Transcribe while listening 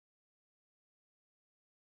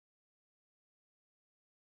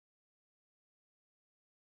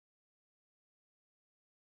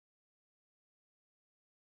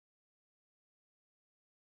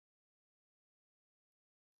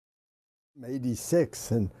I'm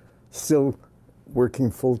 86 and still working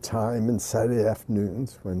full time in Saturday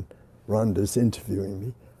afternoons when Rhonda's interviewing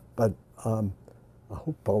me. But I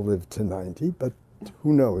hope I'll live to 90, but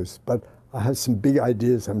who knows? But I have some big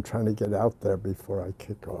ideas I'm trying to get out there before I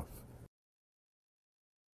kick off.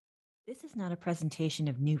 This is not a presentation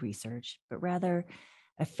of new research, but rather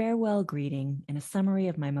a farewell greeting and a summary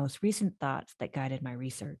of my most recent thoughts that guided my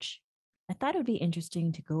research. I thought it would be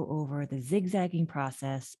interesting to go over the zigzagging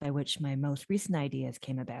process by which my most recent ideas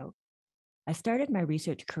came about. I started my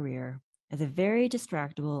research career as a very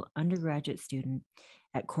distractible undergraduate student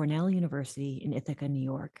at Cornell University in Ithaca, New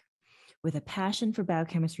York, with a passion for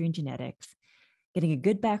biochemistry and genetics, getting a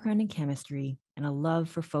good background in chemistry, and a love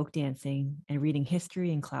for folk dancing and reading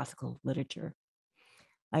history and classical literature.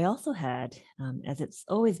 I also had, as it's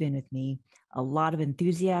always been with me, a lot of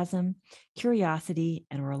enthusiasm, curiosity,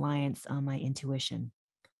 and a reliance on my intuition.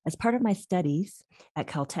 As part of my studies at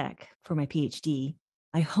Caltech for my PhD,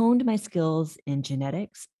 I honed my skills in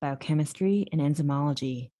genetics, biochemistry, and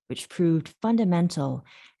enzymology, which proved fundamental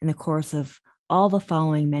in the course of all the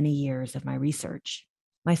following many years of my research.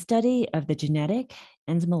 My study of the genetic,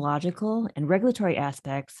 enzymological, and regulatory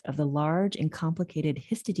aspects of the large and complicated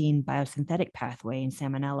histidine biosynthetic pathway in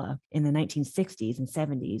Salmonella in the 1960s and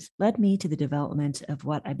 70s led me to the development of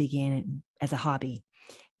what I began as a hobby,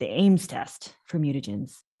 the Ames test for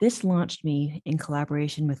mutagens. This launched me, in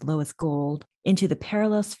collaboration with Lois Gold, into the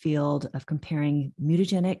perilous field of comparing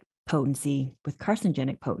mutagenic potency with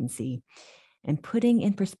carcinogenic potency and putting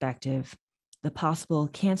in perspective the possible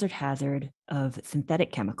cancer hazard of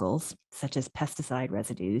synthetic chemicals, such as pesticide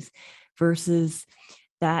residues, versus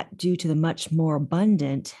that due to the much more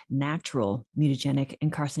abundant natural mutagenic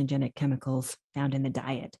and carcinogenic chemicals found in the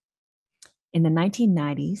diet. In the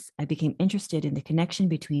 1990s, I became interested in the connection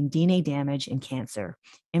between DNA damage and cancer,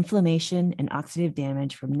 inflammation and oxidative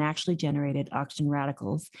damage from naturally generated oxygen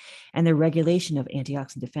radicals, and the regulation of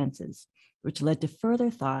antioxidant defenses, which led to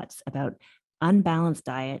further thoughts about unbalanced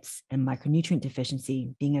diets and micronutrient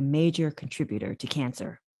deficiency being a major contributor to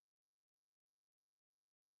cancer.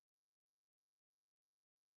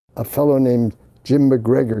 A fellow named Jim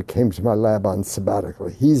McGregor came to my lab on sabbatical.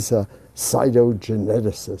 He's a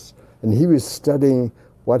cytogeneticist, and he was studying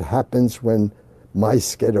what happens when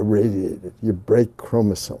mice get irradiated. You break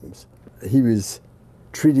chromosomes. He was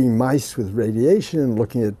treating mice with radiation and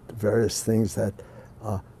looking at various things that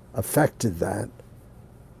affected that.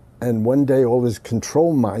 And one day, all his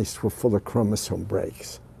control mice were full of chromosome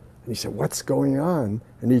breaks. And he said, "What's going on?"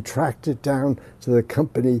 And he tracked it down to the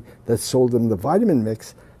company that sold him the vitamin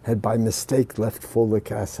mix, had by mistake left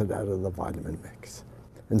folic acid out of the vitamin mix.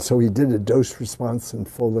 And so he did a dose response in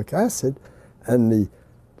folic acid, and the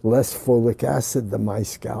less folic acid the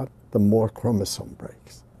mice got, the more chromosome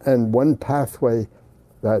breaks. And one pathway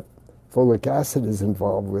that folic acid is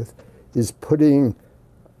involved with is putting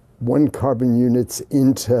 1 carbon units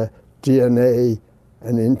into DNA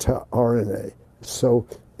and into RNA. So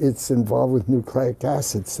it's involved with nucleic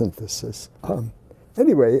acid synthesis.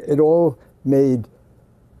 Anyway, it all made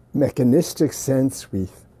mechanistic sense. We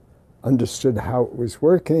understood how it was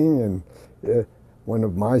working, and one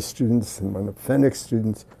of my students and one of Fenwick's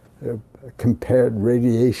students compared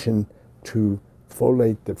radiation to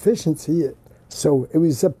folate deficiency. So it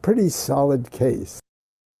was a pretty solid case.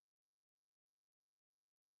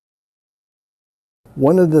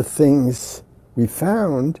 One of the things we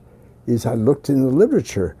found is I looked in the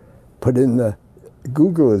literature,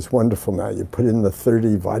 Google is wonderful now. You put in the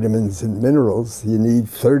 30 vitamins and minerals, you need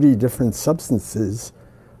 30 different substances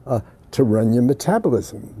to run your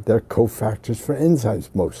metabolism. They're cofactors for enzymes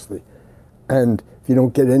mostly. And if you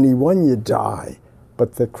don't get any one, you die.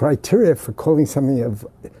 But the criteria for calling something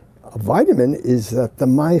a vitamin is that the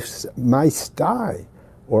mice die,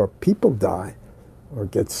 or people die, or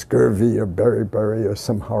get scurvy or beriberi or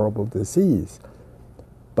some horrible disease.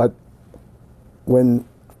 But when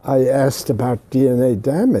I asked about DNA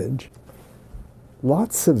damage,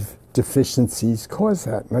 lots of deficiencies cause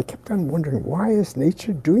that. And I kept on wondering, why is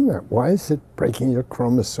nature doing that? Why is it breaking your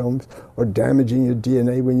chromosomes or damaging your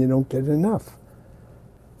DNA when you don't get enough?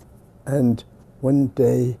 And one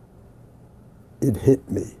day it hit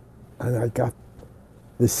me, and I got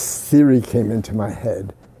this theory came into my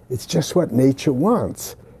head. It's just what nature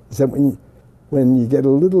wants, is that when you get a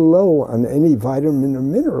little low on any vitamin or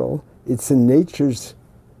mineral, it's in nature's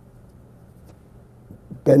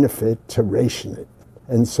benefit to ration it.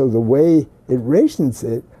 And so the way it rations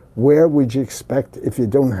it, where would you expect, if you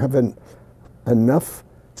don't have enough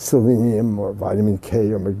selenium or vitamin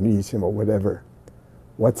K or magnesium or whatever,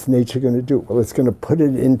 what's nature going to do? Well, it's going to put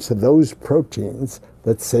it into those proteins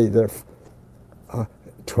that say they're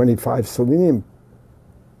 25 selenium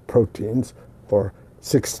proteins or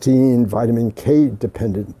 16 vitamin K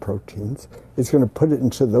dependent proteins. It's going to put it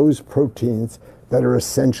into those proteins that are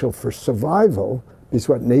essential for survival, because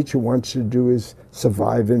what nature wants you to do is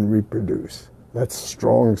survive and reproduce. That's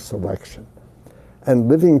strong selection. And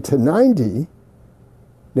living to 90,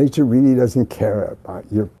 nature really doesn't care about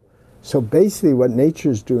you. So basically what nature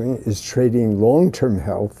is doing is trading long-term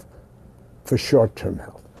health for short-term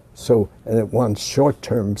health. And it wants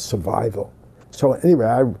short-term survival. So anyway,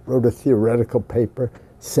 I wrote a theoretical paper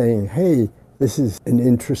saying, hey, this is an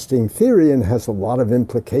interesting theory and has a lot of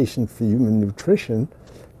implication for human nutrition.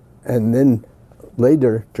 And then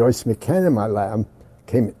later, Joyce McCann in my lab,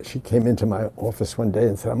 she came into my office one day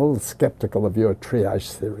and said, I'm a little skeptical of your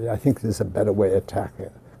triage theory. I think there's a better way of attacking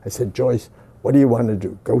it. I said, Joyce, what do you want to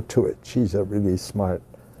do? Go to it. She's a really smart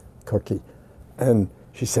cookie. And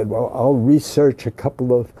she said, well, I'll research a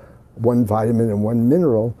couple of one vitamin and one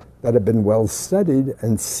mineral that have been well studied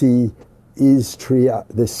and see is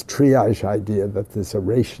this triage idea that there's a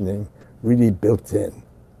rationing really built in.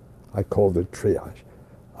 I called it triage.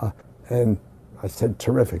 And I said,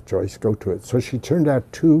 terrific, Joyce, go to it. So she turned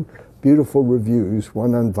out two beautiful reviews,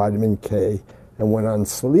 one on vitamin K and one on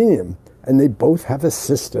selenium. And they both have a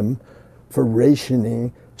system for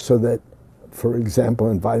rationing so that, for example,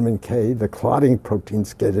 in vitamin K, the clotting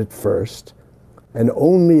proteins get it first. And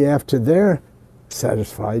only after they're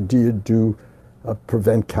satisfied do you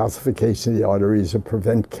prevent calcification of the arteries or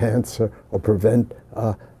prevent cancer or prevent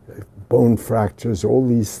bone fractures. All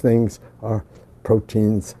these things are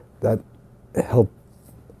proteins that help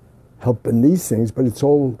in these things, but it's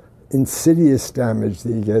all insidious damage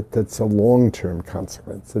that you get that's a long-term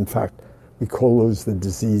consequence. In fact, we call those the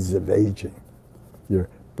diseases of aging. Your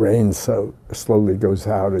brain slowly goes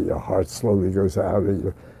out, or your heart slowly goes out, or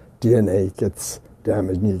your DNA gets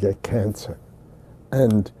damaged and you get cancer.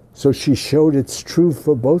 And so she showed it's true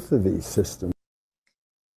for both of these systems.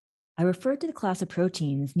 I referred to the class of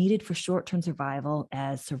proteins needed for short-term survival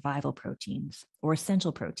as survival proteins or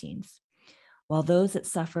essential proteins, while those that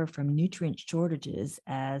suffer from nutrient shortages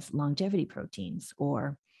as longevity proteins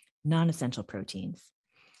or non-essential proteins,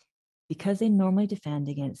 because they normally defend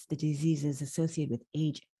against the diseases associated with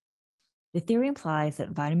aging. The theory implies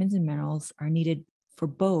that vitamins and minerals are needed for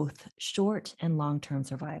both short and long-term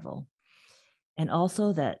survival, and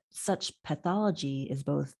also that such pathology is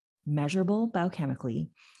both measurable biochemically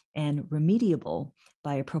and remediable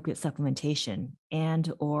by appropriate supplementation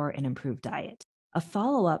and or an improved diet. A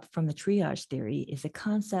follow-up from the triage theory is the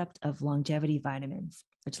concept of longevity vitamins,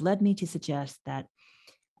 which led me to suggest that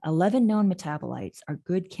 11 known metabolites are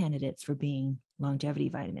good candidates for being longevity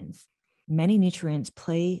vitamins. Many nutrients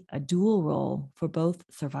play a dual role for both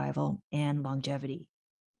survival and longevity.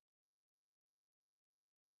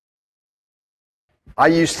 I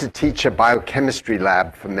used to teach a biochemistry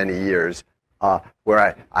lab for many years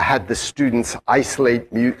where I had the students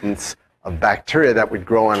isolate mutants of bacteria that would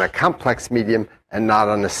grow on a complex medium and not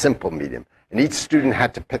on a simple medium. And each student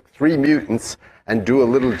had to pick 3 mutants and do a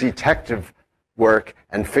little detective work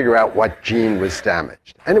and figure out what gene was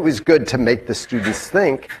damaged. And it was good to make the students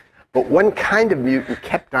think, but one kind of mutant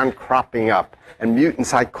kept on cropping up, and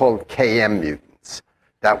mutants I called KM mutants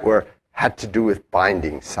that had to do with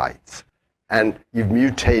binding sites. And you've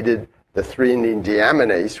mutated the threonine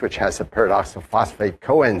deaminase, which has a pyridoxal phosphate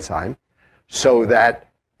coenzyme, so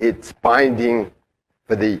that its binding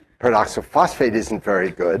for the pyridoxal phosphate isn't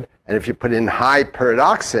very good. And if you put in high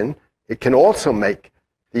pyridoxine, it can also make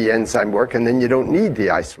the enzyme work, and then you don't need the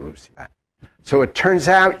isoleucine. So it turns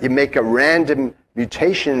out you make a random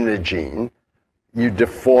mutation in a gene, you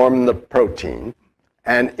deform the protein,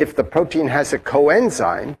 and if the protein has a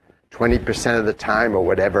coenzyme, 20% of the time or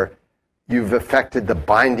whatever, you've affected the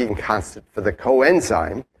binding constant for the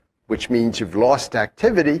coenzyme, which means you've lost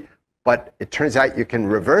activity, but it turns out you can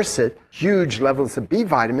reverse it, huge levels of B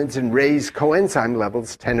vitamins, and raise coenzyme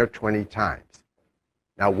levels 10 or 20 times.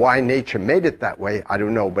 Now, why nature made it that way, I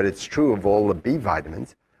don't know, but it's true of all the B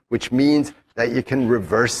vitamins, which means that you can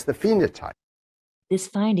reverse the phenotype. This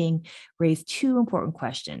finding raised 2 important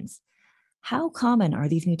questions. How common are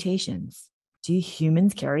these mutations? Do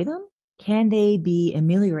humans carry them? Can they be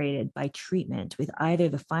ameliorated by treatment with either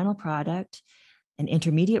the final product, an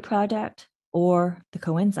intermediate product, or the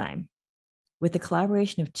coenzyme? With the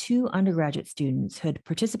collaboration of 2 undergraduate students who had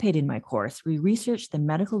participated in my course, we researched the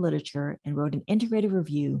medical literature and wrote an integrated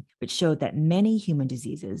review which showed that many human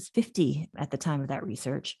diseases, 50 at the time of that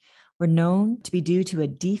research, were known to be due to a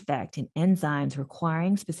defect in enzymes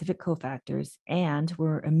requiring specific cofactors and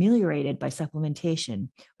were ameliorated by supplementation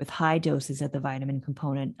with high doses of the vitamin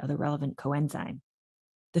component of the relevant coenzyme.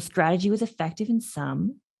 The strategy was effective in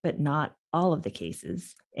some, but not all of the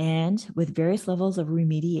cases, and with various levels of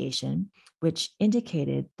remediation, which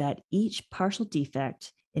indicated that each partial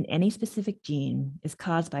defect in any specific gene is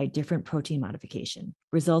caused by a different protein modification,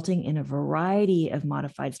 resulting in a variety of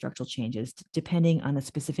modified structural changes depending on the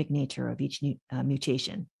specific nature of each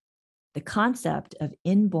mutation. The concept of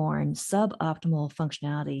inborn suboptimal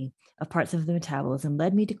functionality of parts of the metabolism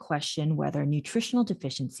led me to question whether nutritional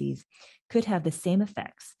deficiencies could have the same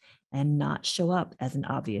effects and not show up as an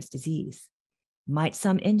obvious disease. Might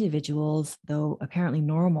some individuals, though apparently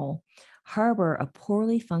normal, harbor a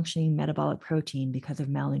poorly functioning metabolic protein because of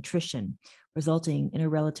malnutrition, resulting in a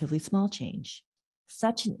relatively small change?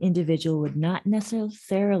 Such an individual would not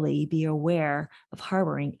necessarily be aware of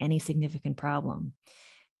harboring any significant problem.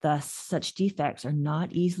 Thus, such defects are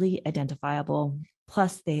not easily identifiable,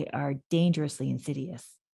 plus they are dangerously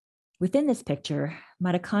insidious. Within this picture,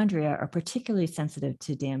 mitochondria are particularly sensitive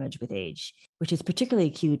to damage with age, which is particularly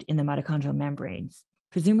acute in the mitochondrial membranes,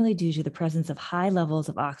 presumably due to the presence of high levels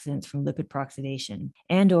of oxidants from lipid peroxidation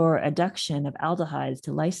and/or adduction of aldehydes to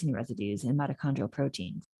lysine residues in mitochondrial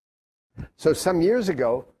proteins. So some years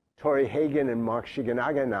ago, Tori Hagen and Mark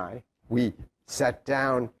Shiganaga and I, we sat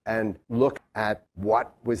down and looked at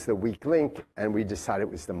what was the weak link, and we decided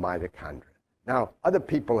it was the mitochondria. Now, other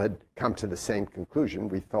people had come to the same conclusion.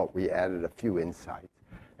 We thought we added a few insights,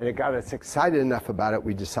 and it got us excited enough about it,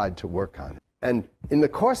 we decided to work on it. And in the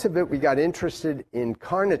course of it, we got interested in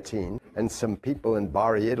carnitine, and some people in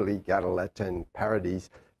Bari, Italy, Gadaletta and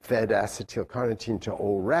Paradis, fed acetylcarnitine to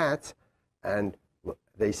old rats, and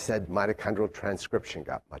they said mitochondrial transcription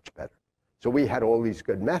got much better. So we had all these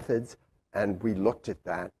good methods, and we looked at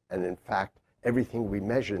that, and in fact, everything we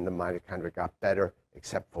measured in the mitochondria got better,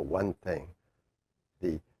 except for one thing.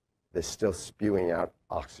 They're still spewing out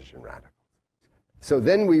oxygen radicals. So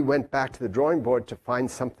then we went back to the drawing board to find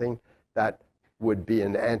something that would be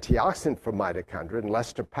an antioxidant for mitochondria. And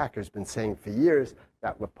Lester Packer's been saying for years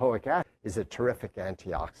that lipoic acid is a terrific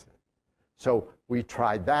antioxidant. So we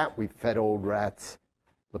tried that. We fed old rats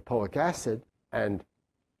lipoic acid, and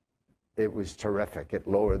it was terrific. It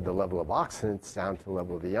lowered the level of oxidants down to the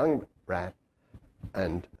level of the young rat.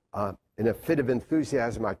 And in a fit of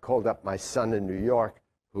enthusiasm, I called up my son in New York,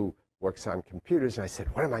 who works on computers, and I said,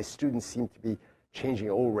 one of my students seemed to be changing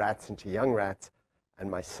old rats into young rats. And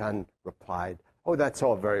my son replied, oh, that's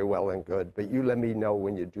all very well and good, but you let me know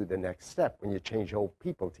when you do the next step, when you change old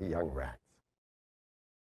people to young rats.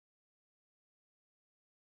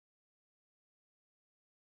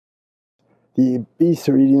 The obese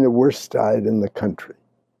are eating the worst diet in the country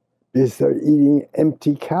because they're eating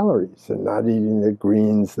empty calories. They're not eating the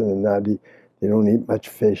greens, and they don't eat much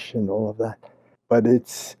fish and all of that. But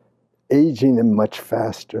it's aging them much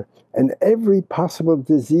faster. And every possible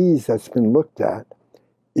disease that's been looked at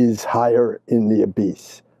is higher in the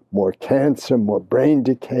obese. More cancer, more brain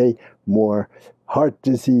decay, more heart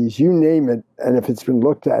disease, you name it. And if it's been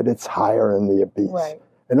looked at, it's higher in the obese. Right.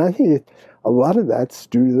 And I think a lot of that's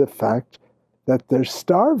due to the fact that they're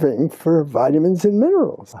starving for vitamins and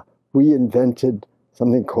minerals. We invented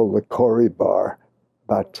something called the Cori bar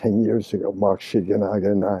about 10 years ago, Mark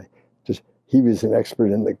Shiganaga and I. He was an expert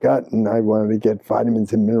in the gut, and I wanted to get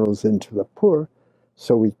vitamins and minerals into the poor.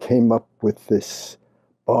 So we came up with this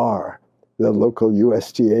bar. The local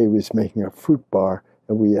USDA was making a fruit bar,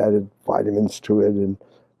 and we added vitamins to it, and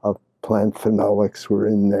plant phenolics were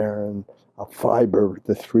in there, and a fiber,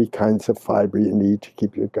 the 3 kinds of fiber you need to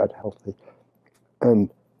keep your gut healthy.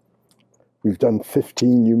 And we've done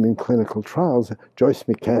 15 human clinical trials. Joyce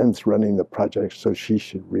McCann's running the project, so she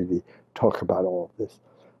should really talk about all of this.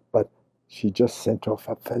 But she just sent off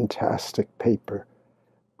a fantastic paper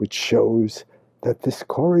which shows that this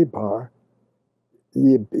Cori bar,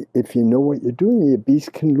 if you know what you're doing, the obese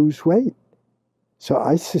can lose weight. So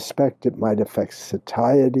I suspect it might affect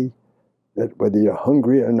satiety, that whether you're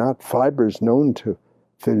hungry or not, fiber is known to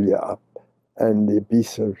fill you up. And the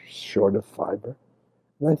obese are short of fiber.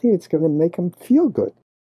 And I think it's going to make them feel good.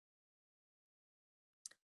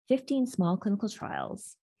 15 small clinical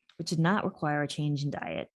trials, which did not require a change in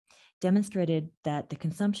diet, demonstrated that the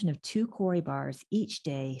consumption of 2 Cori bars each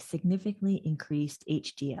day significantly increased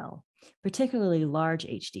HDL, particularly large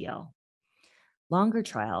HDL. Longer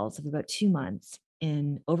trials of about 2 months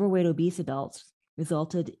in overweight obese adults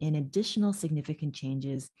resulted in additional significant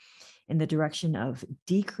changes in the direction of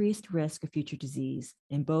decreased risk of future disease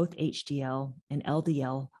in both HDL and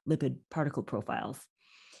LDL lipid particle profiles,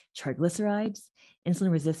 triglycerides,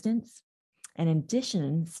 insulin resistance, and in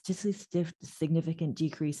addition, statistically significant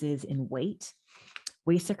decreases in weight,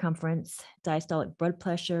 waist circumference, diastolic blood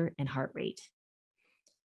pressure, and heart rate.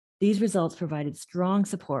 These results provided strong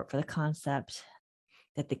support for the concept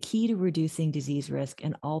that the key to reducing disease risk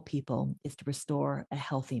in all people is to restore a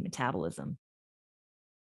healthy metabolism.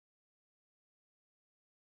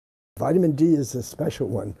 Vitamin D is a special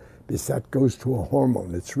one because that goes to a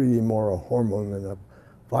hormone. It's really more a hormone than a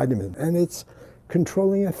vitamin. And it's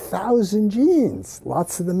controlling 1,000 genes,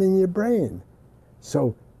 lots of them in your brain.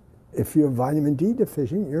 So if you're vitamin D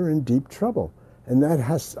deficient, you're in deep trouble. And that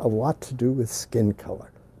has a lot to do with skin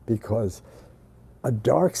color, because a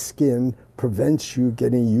dark skin prevents you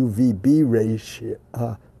getting UVB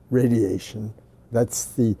radiation. That's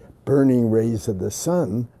the burning rays of the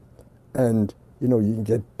sun. And you know, you can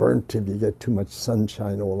get burnt if you get too much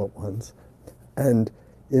sunshine all at once. And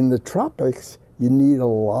in the tropics, you need a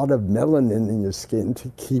lot of melanin in your skin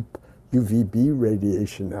to keep UVB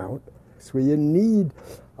radiation out. So you need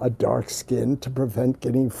a dark skin to prevent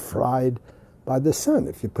getting fried by the sun.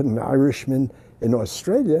 If you put an Irishman in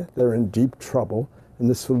Australia, they're in deep trouble, and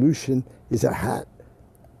the solution is a hat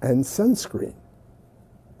and sunscreen.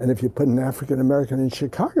 And if you put an African American in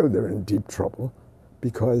Chicago, they're in deep trouble,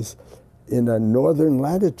 because in a northern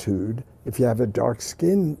latitude, if you have a dark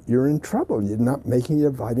skin, you're in trouble. You're not making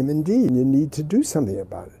your vitamin D, and you need to do something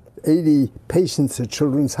about it. 80 patients at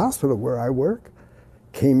Children's Hospital, where I work,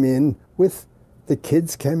 the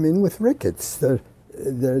kids came in with rickets. They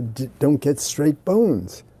don't get straight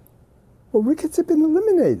bones. Well, rickets have been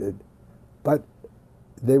eliminated, but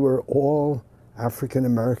they were all African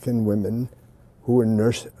American women who were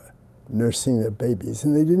nursing their babies,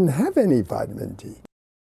 and they didn't have any vitamin D.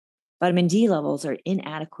 Vitamin D levels are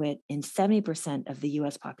inadequate in 70% of the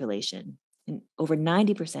US population and over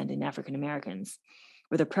 90% in African Americans,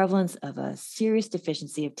 with a prevalence of a serious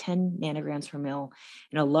deficiency of 10 nanograms per mil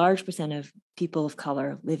in a large percent of people of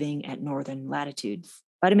color living at northern latitudes.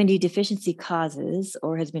 Vitamin D deficiency causes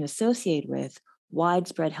or has been associated with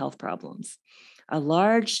widespread health problems, a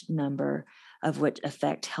large number of which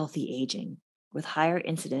affect healthy aging, with higher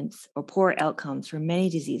incidence or poor outcomes for many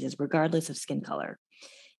diseases, regardless of skin color,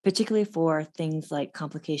 particularly for things like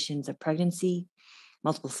complications of pregnancy,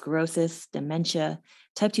 multiple sclerosis, dementia,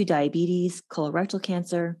 type 2 diabetes, colorectal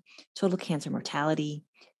cancer, total cancer mortality,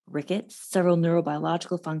 rickets, several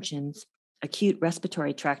neurobiological functions, acute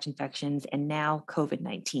respiratory tract infections, and now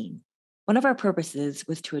COVID-19. One of our purposes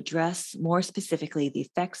was to address more specifically the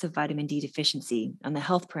effects of vitamin D deficiency on the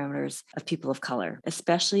health parameters of people of color,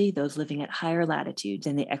 especially those living at higher latitudes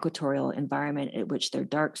in the equatorial environment at which their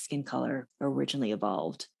dark skin color originally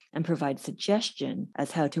evolved, and provide suggestion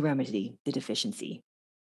as how to remedy the deficiency.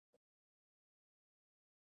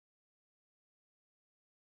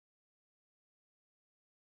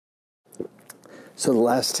 So the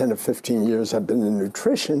last 10 or 15 years I've been in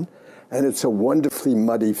nutrition, and it's a wonderfully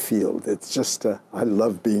muddy field. It's just, I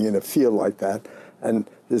love being in a field like that, and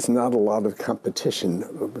there's not a lot of competition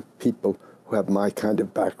with people who have my kind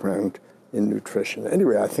of background in nutrition.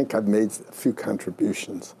 Anyway, I think I've made a few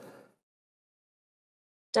contributions.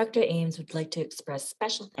 Dr. Ames would like to express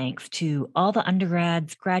special thanks to all the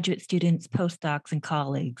undergrads, graduate students, postdocs, and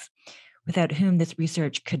colleagues, without whom this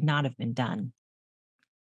research could not have been done.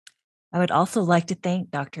 I would also like to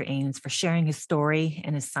thank Dr. Ames for sharing his story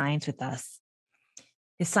and his science with us.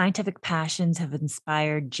 His scientific passions have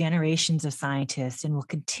inspired generations of scientists and will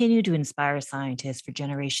continue to inspire scientists for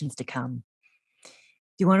generations to come.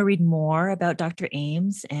 If you want to read more about Dr.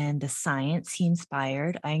 Ames and the science he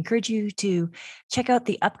inspired, I encourage you to check out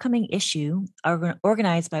the upcoming issue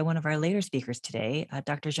organized by one of our later speakers today,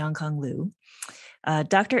 Dr. Zhangkang Liu.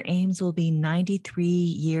 Dr. Ames will be 93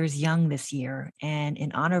 years young this year, and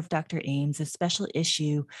in honor of Dr. Ames, a special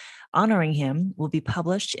issue honoring him will be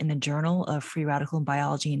published in the Journal of Free Radical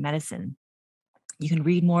Biology and Medicine. You can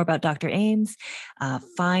read more about Dr. Ames,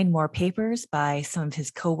 find more papers by some of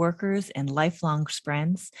his co-workers and lifelong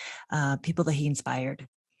friends, people that he inspired.